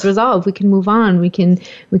solved. It's resolved. We can move on. We can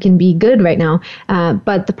be good right now.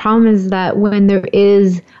 But the problem is that when there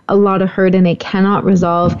is a lot of hurt and it cannot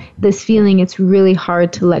resolve, this feeling, it's really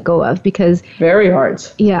hard to let go of, because very hard.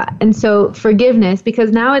 Yeah. And so forgiveness,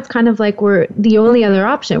 because now it's kind of like we're the only other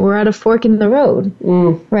option. We're at a fork in the road,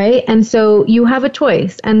 right? And so you have a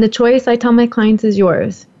choice, and the choice, I tell my clients, is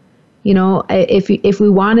yours. If we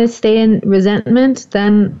want to stay in resentment,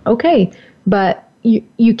 then okay, but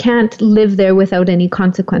you can't live there without any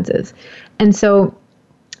consequences. And so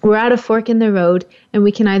we're at a fork in the road, and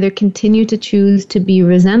we can either continue to choose to be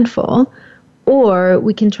resentful, or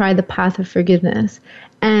we can try the path of forgiveness.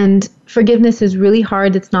 And forgiveness is really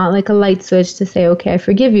hard. It's not like a light switch to say, okay, I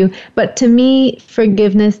forgive you. But to me,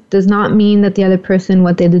 forgiveness does not mean that the other person,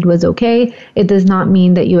 what they did was okay. It does not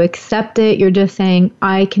mean that you accept it. You're just saying,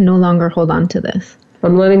 I can no longer hold on to this.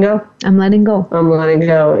 I'm letting go. I'm letting go. I'm letting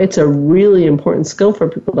go. It's a really important skill for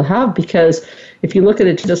people to have, because if you look at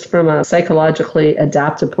it just from a psychologically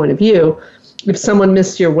adaptive point of view, if someone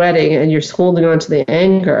missed your wedding and you're holding on to the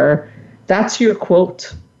anger, that's your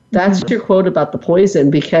quote. That's your quote about the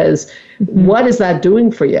poison, because what is that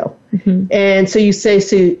doing for you? And so you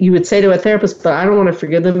would say to a therapist, but I don't want to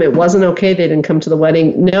forgive them. It wasn't okay. They didn't come to the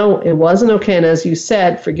wedding. No, it wasn't okay. And as you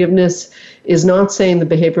said, forgiveness is not saying the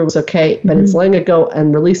behavior was okay, but it's letting it go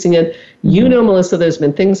and releasing it. Melissa, there's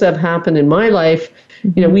been things that have happened in my life.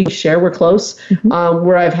 We share, we're close,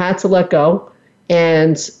 where I've had to let go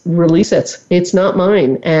and release it. It's not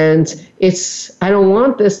mine. And I don't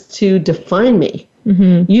want this to define me.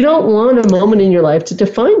 You don't want a moment in your life to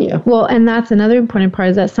define you. Well, and that's another important part,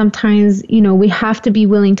 is that sometimes, we have to be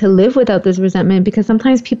willing to live without this resentment, because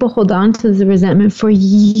sometimes people hold on to the resentment for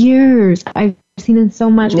years. I've seen it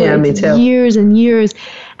so much. Yeah, me too. Years and years.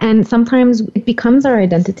 And sometimes it becomes our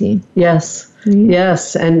identity. Yes.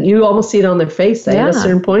 Yes. And you almost see it on their face at a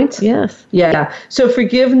certain point. Yes. Yeah. So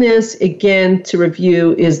forgiveness, again, to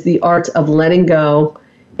review, is the art of letting go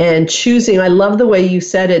and choosing. I love the way you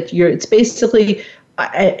said it. It's basically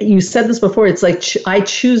you said this before, it's like I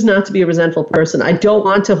choose not to be a resentful person. I don't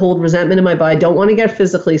want to hold resentment in my body. I don't want to get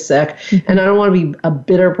physically sick, and I don't want to be a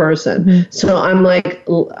bitter person. So I'm like,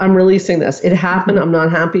 I'm releasing this. It happened. I'm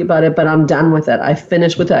not happy about it, but I'm done with it. I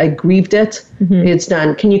finished with it. I grieved it. It's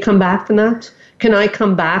done. Can you come back from that? Can I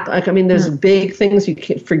come back? Like, I mean, there's big things you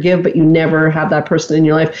can forgive, but you never have that person in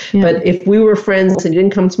your life. But if we were friends and you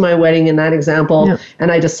didn't come to my wedding in that example,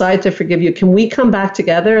 and I decide to forgive you, can we come back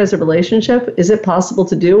together as a relationship? Is it possible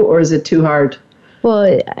to do, or is it too hard?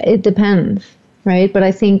 Well, it depends, right? But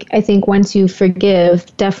I think once you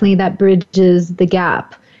forgive, definitely that bridges the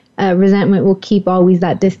gap. Resentment will keep always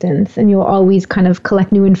that distance, and you'll always kind of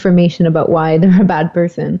collect new information about why they're a bad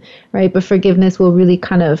person, right? But forgiveness will really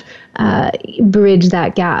kind of bridge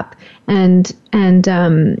that gap, and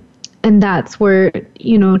that's where,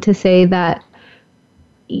 to say that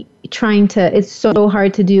it's so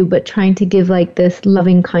hard to do, but trying to give like this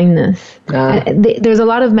loving kindness. There's a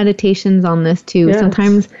lot of meditations on this too. Yes.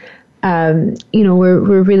 Sometimes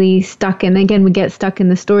we're really stuck, and again, we get stuck in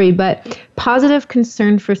the story, but positive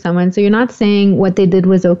concern for someone. So you're not saying what they did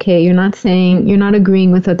was okay. You're not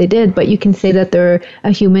agreeing with what they did, but you can say that they're a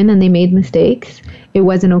human and they made mistakes. It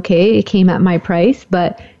wasn't okay. It came at my price,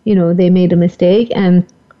 but they made a mistake. And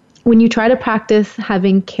when you try to practice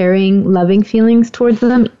having caring, loving feelings towards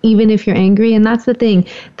them, even if you're angry, and that's the thing,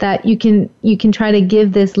 that you can try to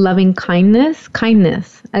give this loving kindness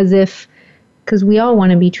as if, because we all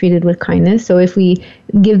want to be treated with kindness. So if we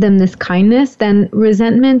give them this kindness, then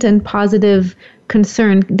resentment and positive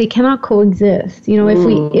concern, they cannot coexist.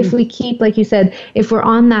 If we keep, like you said, if we're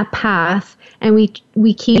on that path and we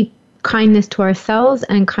keep kindness to ourselves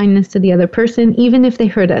and kindness to the other person, even if they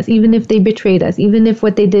hurt us, even if they betrayed us, even if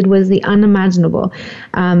what they did was the unimaginable,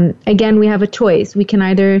 again, we have a choice. We can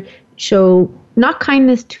either show not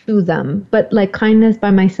kindness to them, but like kindness by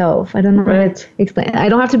myself. I don't know how to explain. I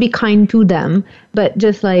don't have to be kind to them, but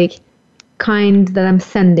just like kind that I'm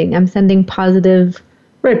sending positive.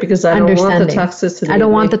 Right, because I don't want the toxicity. I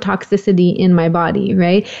don't want the toxicity in my body,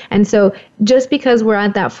 right? And so just because we're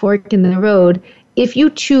at that fork in the road, if you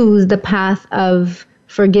choose the path of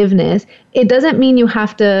forgiveness, it doesn't mean you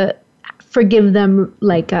have to forgive them.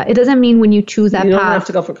 It doesn't mean when you choose that path. You don't have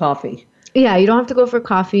to go for coffee. Yeah, you don't have to go for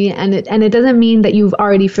coffee, and it doesn't mean that you've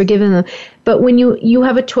already forgiven them. But when you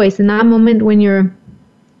have a choice in that moment, when you're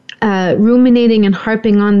ruminating and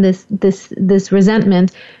harping on this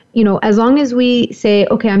resentment, as long as we say,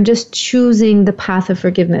 okay, I'm just choosing the path of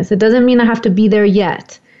forgiveness. It doesn't mean I have to be there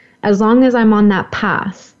yet. As long as I'm on that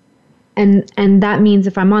path, and that means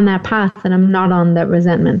if I'm on that path, then I'm not on that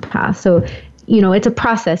resentment path. So it's a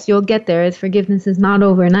process. You'll get there. Forgiveness is not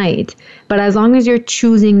overnight. But as long as you're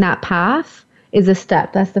choosing that path is a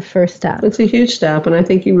step. That's the first step. It's a huge step. And I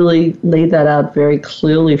think you really laid that out very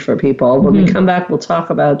clearly for people. When we come back, we'll talk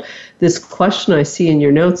about this question I see in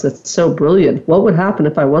your notes that's so brilliant. What would happen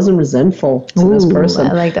if I wasn't resentful to this person?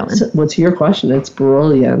 I like that one. So, what's your question? It's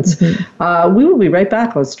brilliant. We will be right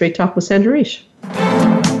back on Straight Talk with Sandra Reish.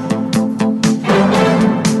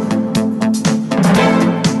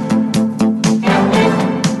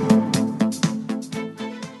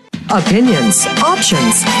 Opinions,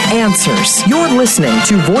 options, answers. You're listening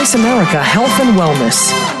to Voice America Health and Wellness.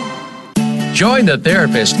 Join the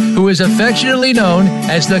therapist who is affectionately known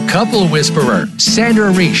as the Couple Whisperer, Sandra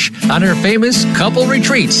Reish, on her famous couple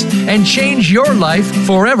retreats, and change your life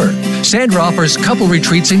forever. Sandra offers couple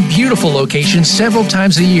retreats in beautiful locations several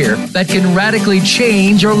times a year that can radically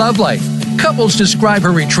change your love life. Couples describe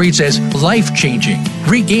her retreats as life-changing.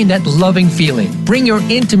 Regain that loving feeling, bring your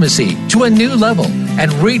intimacy to a new level,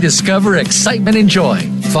 and rediscover excitement and joy.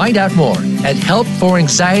 Find out more at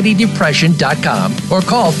helpforanxietydepression.com or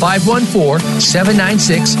call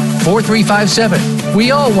 514-796-4357.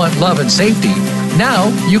 We all want love and safety. Now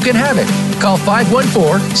you can have it. Call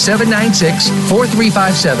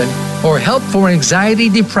 514-796-4357 or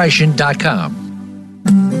helpforanxietydepression.com.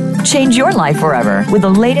 Change your life forever with the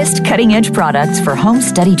latest cutting-edge products for home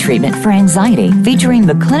study treatment for anxiety, featuring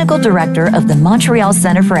the clinical director of the Montreal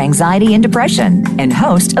Center for Anxiety and Depression and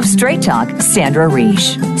host of Straight Talk, Sandra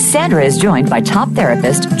Reish. Sandra is joined by top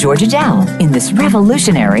therapist Georgia Dow in this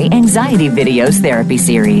revolutionary anxiety videos therapy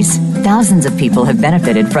series. Thousands of people have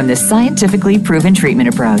benefited from this scientifically proven treatment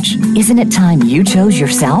approach. Isn't it time you chose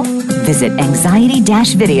yourself? Visit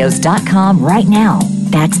anxiety-videos.com right now.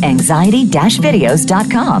 That's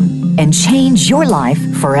anxiety-videos.com and change your life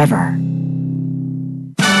forever.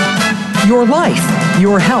 Your life,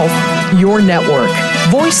 your health, your network.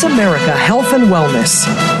 Voice America Health and Wellness.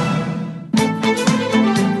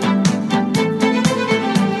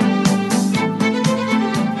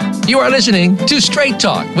 You are listening to Straight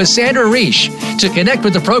Talk with Sandra Reish. To connect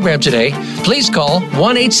with the program today, please call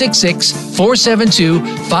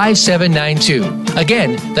 1-866-472-5792.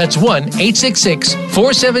 Again, that's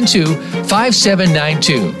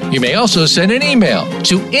 1-866-472-5792. You may also send an email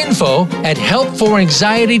to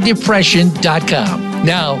info@helpforanxietydepression.com.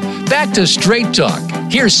 Now, back to Straight Talk.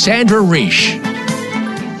 Here's Sandra Reish.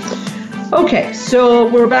 Okay, so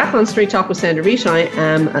we're back on Straight Talk with Sandra Reish. I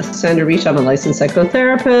am Sandra Reish. I'm a licensed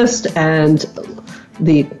psychotherapist and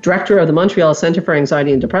the director of the Montreal Centre for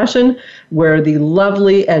Anxiety and Depression, where the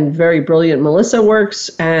lovely and very brilliant Melissa works.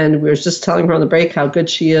 And we were just telling her on the break how good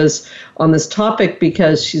she is on this topic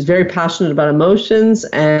because she's very passionate about emotions.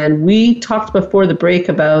 And we talked before the break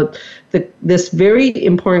about this very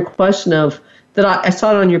important question of that I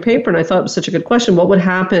saw it on your paper and I thought it was such a good question. What would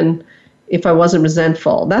happen if I wasn't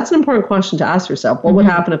resentful? That's an important question to ask yourself. What would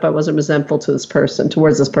happen if I wasn't resentful to this person,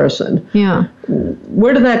 towards this person? Yeah.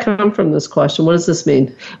 Where did that come from, this question? What does this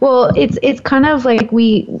mean? Well, it's kind of like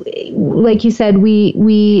like you said,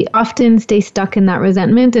 we often stay stuck in that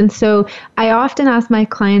resentment. And so I often ask my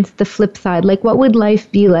clients the flip side, like, what would life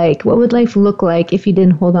be like? What would life look like if you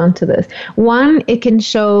didn't hold on to this? One, it can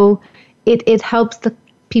show, it helps the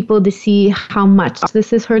people to see how much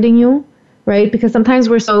this is hurting you. Right? Because sometimes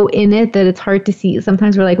we're so in it that it's hard to see.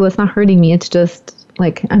 Sometimes we're like, well, it's not hurting me. It's just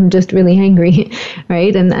like, I'm just really angry,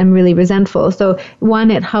 right? And I'm really resentful. So one,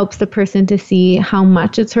 it helps the person to see how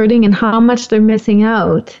much it's hurting and how much they're missing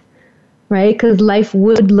out, right? Because life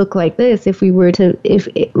would look like this if we were to,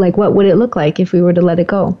 what would it look like if we were to let it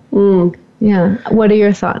go? Yeah. What are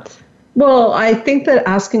your thoughts? Well, I think that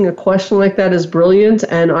asking a question like that is brilliant,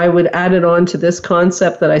 and I would add it on to this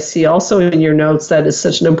concept that I see also in your notes that is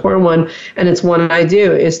such an important one, and it's one I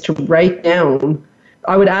do, is to write down.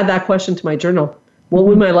 I would add that question to my journal. What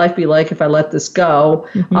would my life be like if I let this go?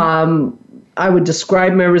 I would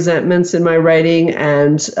describe my resentments in my writing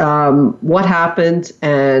and what happened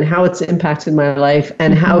and how it's impacted my life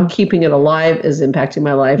and how keeping it alive is impacting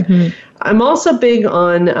my life. I'm also big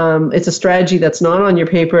on, it's a strategy that's not on your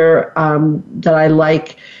paper that I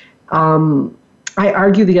like. I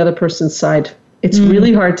argue the other person's side. It's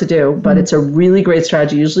really hard to do, but it's a really great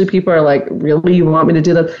strategy. Usually people are like, really, you want me to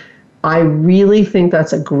do that? I really think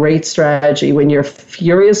that's a great strategy. When you're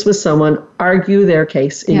furious with someone, argue their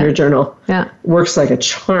case in your journal. Yeah, works like a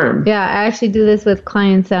charm. Yeah, I actually do this with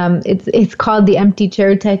clients. It's called the empty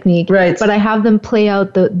chair technique. Right. But I have them play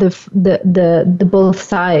out the both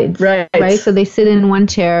sides. Right. Right. So they sit in one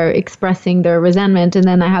chair expressing their resentment, and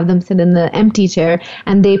then I have them sit in the empty chair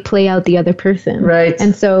and they play out the other person. Right.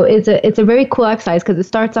 And so it's a very cool exercise because it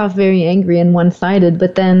starts off very angry and one-sided,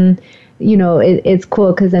 but then it's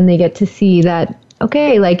cool because then they get to see that,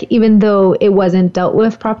 okay, like even though it wasn't dealt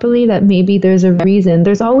with properly, that maybe there's a reason.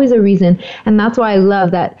 There's always a reason. And that's why I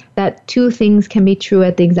love that two things can be true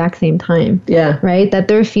at the exact same time. Yeah. Right? That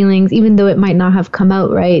their feelings, even though it might not have come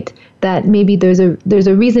out right, that maybe there's a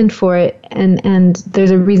reason for it and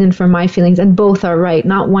there's a reason for my feelings, and both are right.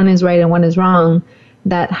 Not one is right and one is wrong.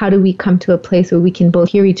 That how do we come to a place where we can both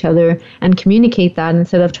hear each other and communicate that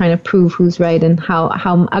instead of trying to prove who's right and how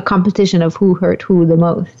a competition of who hurt who the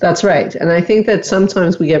most. That's right. And I think that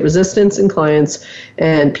sometimes we get resistance in clients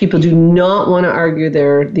and people do not want to argue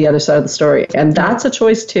the other side of the story. And that's a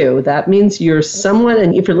choice too. That means you're someone,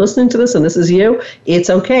 and if you're listening to this and this is you, it's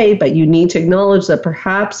okay, but you need to acknowledge that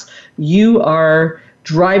perhaps you are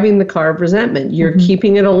driving the car of resentment. You're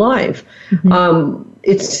keeping it alive.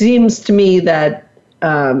 It seems to me that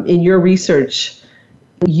in your research,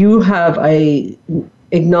 you have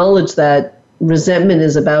acknowledged that resentment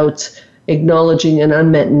is about acknowledging an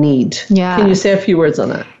unmet need. Yeah. Can you say a few words on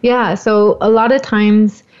that? Yeah. So a lot of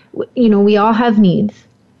times, we all have needs,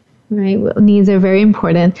 right? Needs are very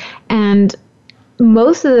important. And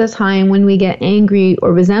most of the time when we get angry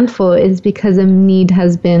or resentful is because a need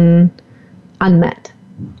has been unmet,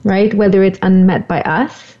 right? Whether it's unmet by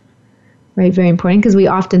us, right? Very important, because we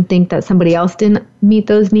often think that somebody else didn't meet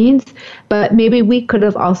those needs, but maybe we could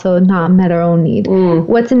have also not met our own need.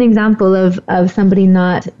 What's an example of somebody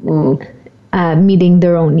not meeting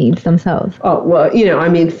their own needs themselves? Oh, well,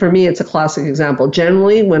 for me, it's a classic example.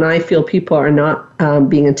 Generally, when I feel people are not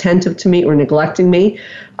being attentive to me or neglecting me,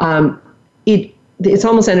 it's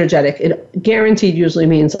almost energetic. It guaranteed usually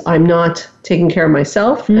means I'm not taking care of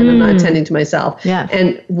myself and I'm not attending to myself. Yeah.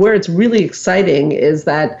 And where it's really exciting is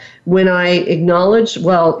that when I acknowledge,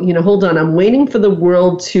 hold on, I'm waiting for the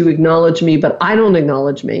world to acknowledge me, but I don't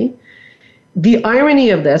acknowledge me. The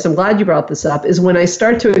irony of this, I'm glad you brought this up, is when I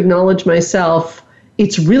start to acknowledge myself,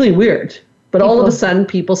 it's really weird. But all of a sudden,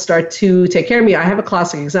 people start to take care of me. I have a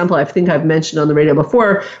classic example I think I've mentioned on the radio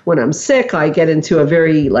before. When I'm sick, I get into a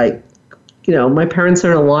very my parents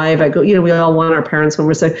aren't alive. I go, we all want our parents when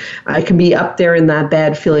we're sick. I can be up there in that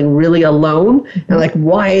bed feeling really alone. And like,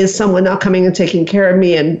 why is someone not coming and taking care of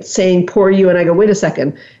me and saying, poor you? And I go, wait a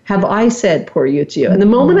second. Have I said poor you to you? And the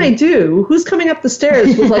moment I do, who's coming up the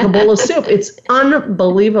stairs with like a bowl of soup? It's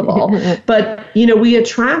unbelievable. But, we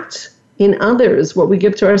attract in others what we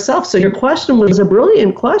give to ourselves. So your question was a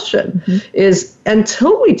brilliant question, is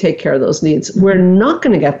until we take care of those needs, we're not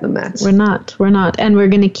going to get them met. We're not. And we're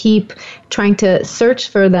going to keep trying to search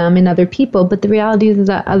for them in other people. But the reality is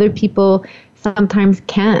that other people sometimes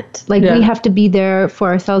can't. We have to be there for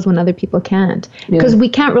ourselves when other people can't. Because we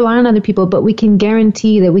can't rely on other people, but we can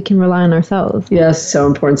guarantee that we can rely on ourselves. Yes, so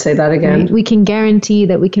important. Say that again. Right? We can guarantee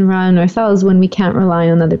that we can rely on ourselves when we can't rely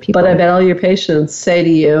on other people. But I bet all your patients say to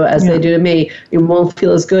you, as they do to me, it won't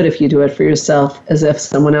feel as good if you do it for yourself as if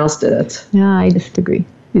someone else did it. Yeah, I disagree.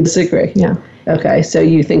 You disagree? Yeah. Okay, so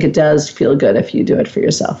you think it does feel good if you do it for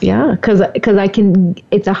yourself? Yeah, because I can,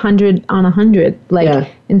 it's 100 on 100.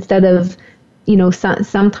 Instead of,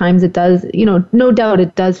 sometimes it does, no doubt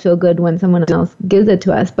it does feel good when someone else gives it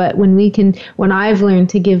to us. But when I've learned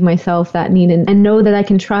to give myself that need and know that I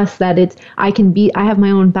can trust that I have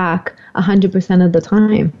my own back 100% of the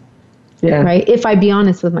time. Yeah. Right. If I be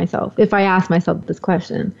honest with myself, if I ask myself this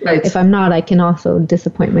question, right. If I'm not, I can also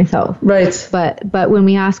disappoint myself. Right. But when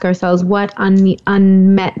we ask ourselves what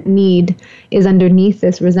unmet need is underneath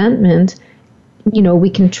this resentment,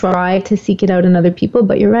 we can try to seek it out in other people.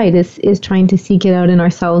 But you're right, is trying to seek it out in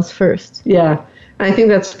ourselves first. Yeah. I think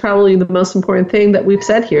that's probably the most important thing that we've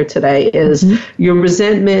said here today is your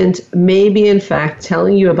resentment may be, in fact,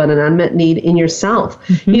 telling you about an unmet need in yourself.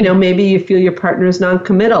 Maybe you feel your partner is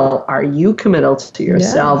non-committal. Are you committal to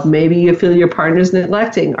yourself? Yeah. Maybe you feel your partner is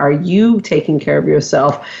neglecting. Are you taking care of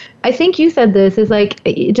yourself? I think you said this is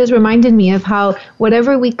it just reminded me of how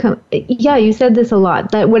whatever you said this a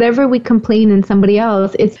lot, that whatever we complain in somebody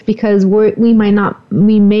else, it's because we may not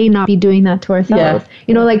be doing that to ourselves.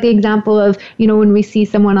 Yeah. Like the example of, when we see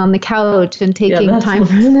someone on the couch and taking time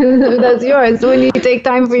for, that's yours. So when you take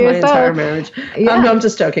time for yourself. My entire marriage. Yeah. I'm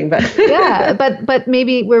just joking, but. Yeah, but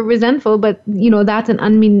maybe we're resentful, but that's an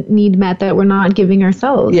unmet need met that we're not giving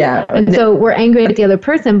ourselves. Yeah. And so we're angry at the other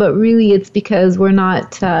person, but really it's because we're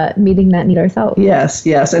not meeting that need ourselves. Yes.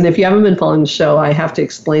 And if you haven't been following the show, I have to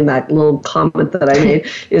explain that little comment that I made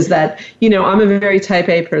is that, I'm a very type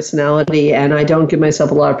A personality and I don't give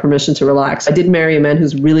myself a lot of permission to relax. I did marry a man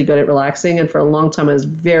who's really good at relaxing, and for a long time I was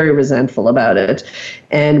very resentful about it.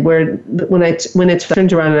 And when it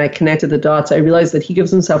turned around and I connected the dots, I realized that he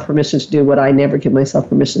gives himself permission to do what I never give myself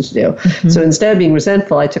permission to do. So instead of being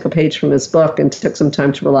resentful, I took a page from his book and took some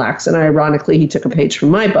time to relax. And ironically, he took a page from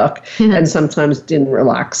my book and sometimes didn't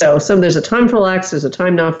relax. So there's a time to relax, there's a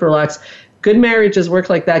time not to relax. Good marriages work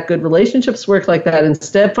like that. Good relationships work like that.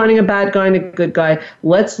 Instead of finding a bad guy and a good guy,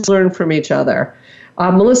 let's learn from each other.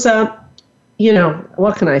 Melissa,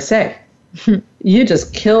 what can I say? You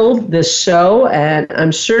just killed this show, and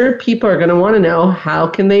I'm sure people are going to want to know, how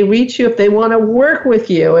can they reach you if they want to work with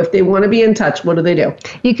you, if they want to be in touch? What do they do?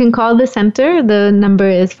 You can call the center. The number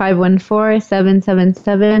is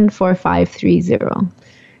 514-777-4530.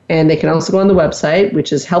 And they can also go on the website,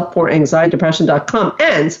 which is helpforanxietydepression.com.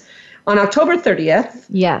 And on October 30th,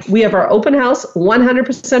 yes, we have our open house,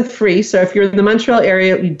 100% free. So if you're in the Montreal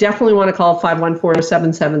area, you definitely want to call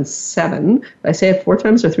 514-777. Did I say it 4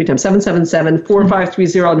 times or 3 times?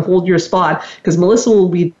 777-4530 and hold your spot, because Melissa will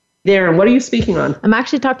be there. And what are you speaking on? I'm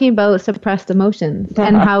actually talking about suppressed emotions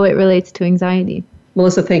and how it relates to anxiety.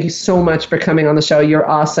 Melissa, thank you so much for coming on the show. You're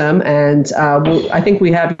awesome. And I think we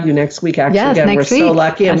have you next week, actually. Yes, again, next we're week. So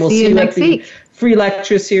lucky. And I'll we'll see you next at the week. free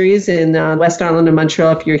lecture series in West Island in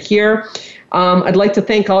Montreal if you're here. I'd like to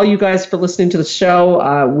thank all you guys for listening to the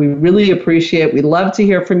show. We really appreciate it. We'd love to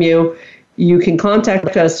hear from you. You can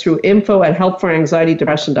contact us through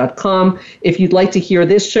info@helpforanxietydepression.com. If you'd like to hear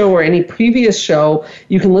this show or any previous show,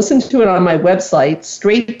 you can listen to it on my website,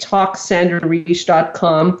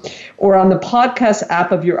 straighttalksandrareish.com, or on the podcast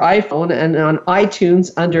app of your iPhone and on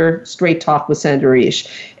iTunes under Straight Talk with Sandra Reish.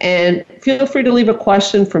 And feel free to leave a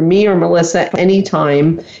question for me or Melissa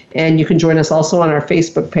anytime. And you can join us also on our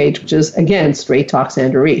Facebook page, which is, again, Straight Talk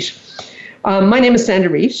Sandra Reish. My name is Sandra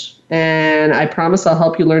Reish, and I promise I'll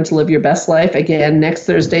help you learn to live your best life. Again, next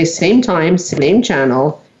Thursday, same time, same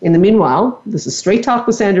channel. In the meanwhile, this is Straight Talk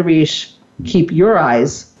with Sandra Reish. Keep your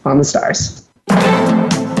eyes on the stars.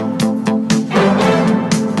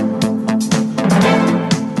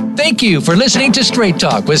 Thank you for listening to Straight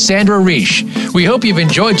Talk with Sandra Reich. We hope you've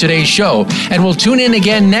enjoyed today's show, and we'll tune in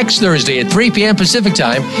again next Thursday at 3 p.m. Pacific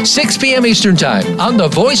Time, 6 p.m. Eastern Time on the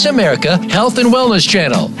Voice America Health and Wellness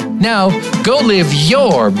Channel. Now, go live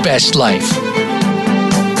your best life.